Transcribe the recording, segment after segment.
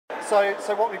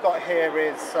So what we've got here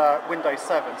is Windows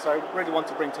 7. So I really want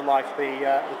to bring to life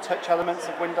the touch elements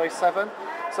of Windows 7.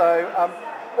 So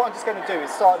what I'm just going to do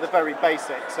is start at the very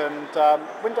basics, and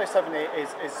Windows 7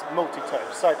 is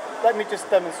multi-touch. So let me just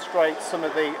demonstrate some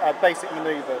of the basic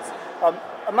maneuvers.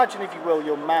 Imagine, if you will,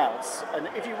 your mouse, and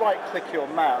if you right-click your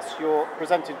mouse, you're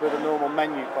presented with a normal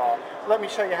menu bar. Let me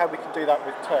show you how we can do that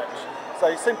with touch.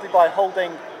 So simply by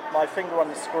holding my finger on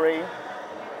the screen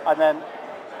and then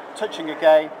touching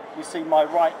again, you see my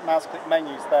right mouse click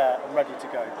menus there and ready to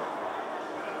go.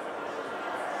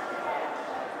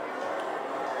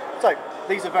 So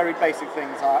these are very basic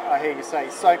things, I hear you say.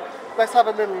 So let's have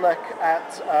a little look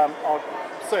at our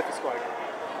Surface Globe.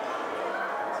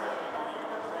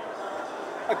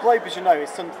 A globe, as you know, is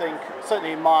something,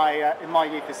 certainly in my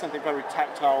youth, is something very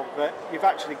tactile that you've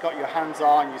actually got your hands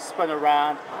on, you've spun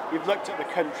around, you've looked at the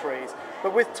countries.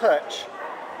 But with touch,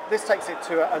 this takes it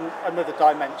to another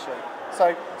dimension.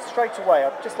 So straight away,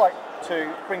 I'd just like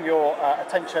to bring your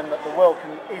attention that the world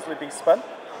can easily be spun,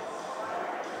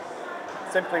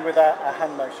 simply with a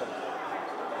hand motion.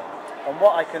 And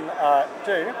what I can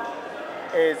do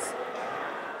is,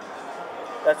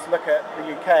 let's look at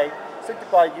the UK, simply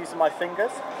by using my fingers,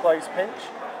 close pinch,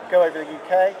 go over the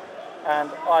UK,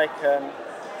 and I can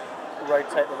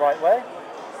rotate the right way,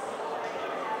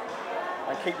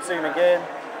 and keep zooming in,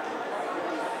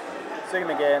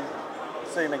 zooming in,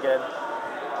 zooming in.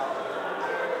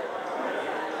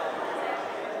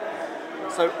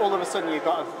 So all of a sudden you've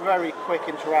got a very quick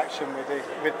interaction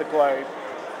with the globe,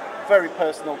 very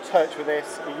personal touch with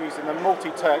this. You're using the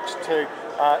multi-touch to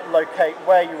locate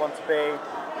where you want to be,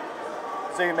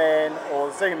 zoom in or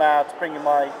zoom out, bringing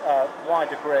my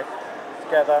wider grip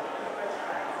together.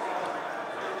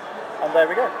 And there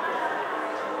we go.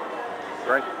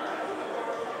 Great.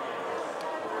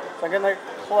 So I'm going to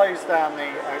close down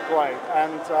the globe,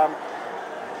 and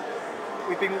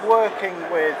we've been working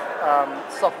with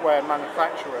software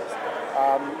manufacturers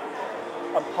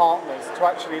and partners to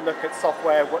actually look at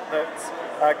software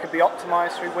that could be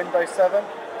optimized through Windows 7.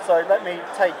 So let me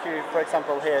take you, for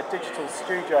example, here, Digital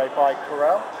Studio by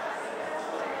Corel.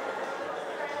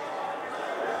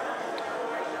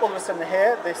 All of a sudden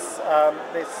here, this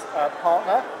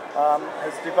partner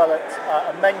has developed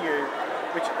a menu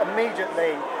which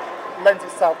immediately lends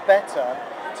itself better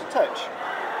to touch.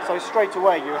 So straight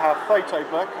away you have Photo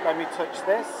Book. Let me touch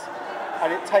this,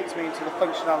 and it takes me into the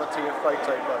functionality of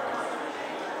Photo Book.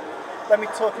 Let me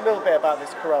talk a little bit about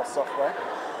this Corel software.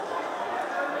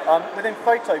 Within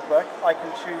Photo Book, I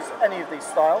can choose any of these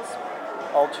styles.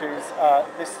 I'll choose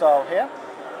this style here,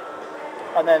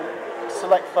 and then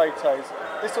select photos.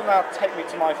 This will now take me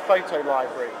to my photo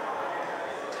library.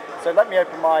 So let me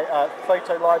open my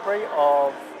photo library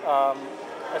of,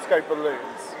 let's go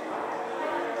balloons.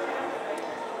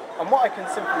 And what I can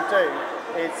simply do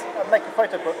is make a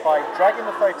photo book by dragging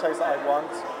the photos that I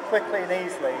want quickly and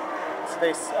easily to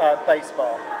this base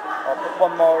bar. I'll put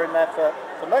one more in there for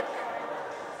look.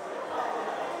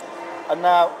 And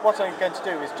now what I'm going to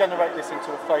do is generate this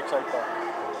into a photo book.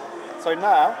 So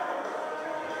now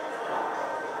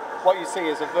what you see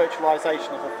is a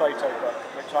virtualization of a photo book,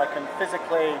 which I can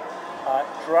physically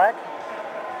drag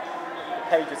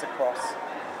pages across.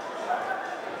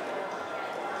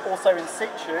 Also in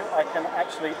situ, I can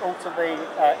actually alter the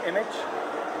image,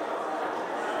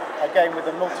 again with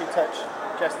a multi-touch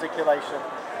gesticulation.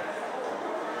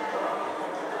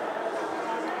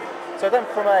 So then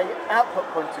from an output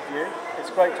point of view,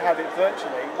 it's great to have it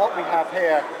virtually. What we have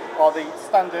here are the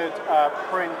standard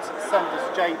print send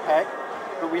as JPEG,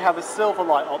 but we have a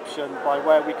Silverlight option by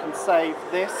where we can save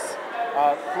this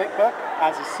Flickbook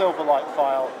as a Silverlight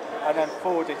file and then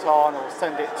forward it on or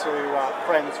send it to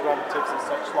friends, relatives and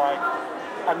such like.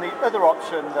 And the other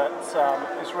option that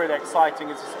is really exciting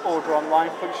is this order online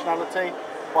functionality,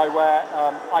 by where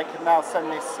I can now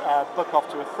send this book off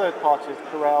to a third party of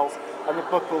Corel's, and the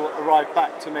book will arrive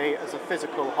back to me as a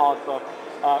physical hard book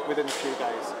within a few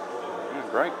days.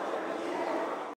 Great.